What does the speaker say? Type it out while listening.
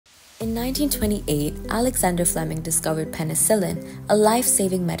In 1928, Alexander Fleming discovered penicillin, a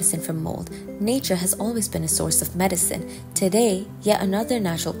life-saving medicine from mold. Nature has always been a source of medicine. Today, yet another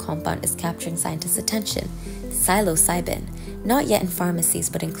natural compound is capturing scientists' attention: psilocybin. Not yet in pharmacies,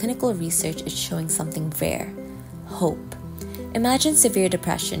 but in clinical research, it's showing something rare: hope. Imagine severe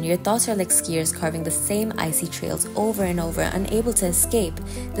depression. Your thoughts are like skiers carving the same icy trails over and over, unable to escape.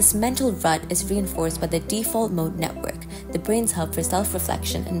 This mental rut is reinforced by the default mode network, the brain's hub for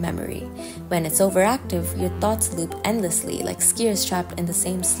self-reflection and memory. When it's overactive, your thoughts loop endlessly, like skiers trapped in the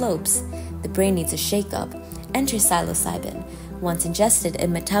same slopes. The brain needs a shake-up. Enter psilocybin. Once ingested, it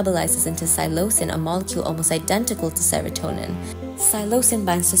metabolizes into psilocin, a molecule almost identical to serotonin. Psilocin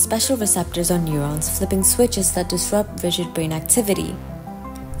binds to special receptors on neurons, flipping switches that disrupt rigid brain activity.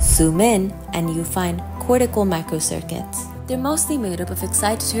 Zoom in, and you find cortical microcircuits. They're mostly made up of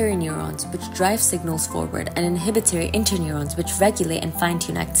excitatory neurons, which drive signals forward, and inhibitory interneurons, which regulate and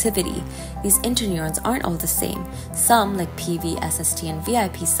fine-tune activity. These interneurons aren't all the same. Some, like PV, SST, and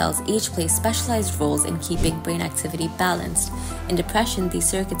VIP cells, each play specialized roles in keeping brain activity balanced. In depression, these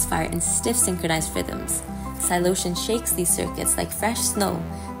circuits fire in stiff synchronized rhythms. Psilocin shakes these circuits like fresh snow,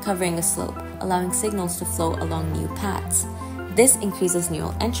 covering a slope, allowing signals to flow along new paths. This increases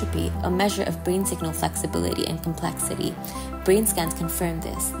neural entropy, a measure of brain signal flexibility and complexity. Brain scans confirm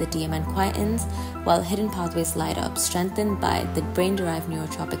this. The DMN quietens, while hidden pathways light up, strengthened by the brain-derived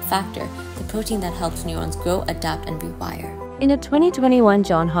neurotropic factor, the protein that helps neurons grow, adapt, and rewire. In a 2021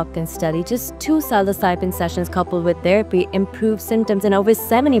 Johns Hopkins study, just 2 psilocybin sessions coupled with therapy improved symptoms in over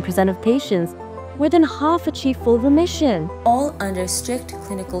 70% of patients. More than half achieved full remission. All under strict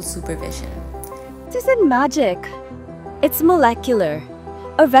clinical supervision. This isn't magic. It's molecular,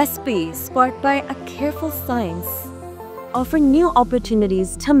 a recipe sparked by a careful science, offering new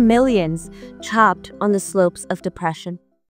opportunities to millions trapped on the slopes of depression.